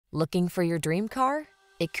Looking for your dream car?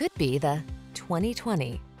 It could be the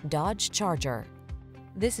 2020 Dodge Charger.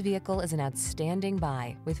 This vehicle is an outstanding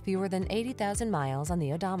buy with fewer than 80,000 miles on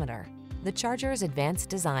the odometer. The Charger's advanced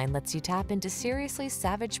design lets you tap into seriously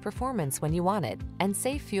savage performance when you want it and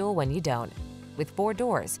save fuel when you don't. With 4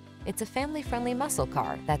 doors, it's a family-friendly muscle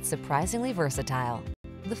car that's surprisingly versatile.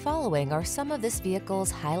 The following are some of this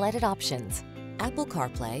vehicle's highlighted options: Apple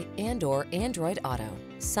CarPlay and/or Android Auto,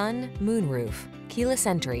 sun, moonroof, keyless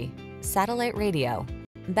entry, satellite radio,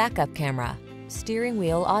 backup camera, steering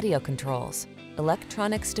wheel audio controls,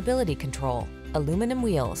 electronic stability control, aluminum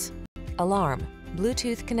wheels, alarm,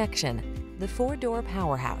 Bluetooth connection, the 4-door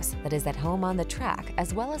powerhouse that is at home on the track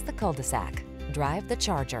as well as the cul-de-sac. Drive the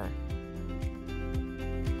Charger.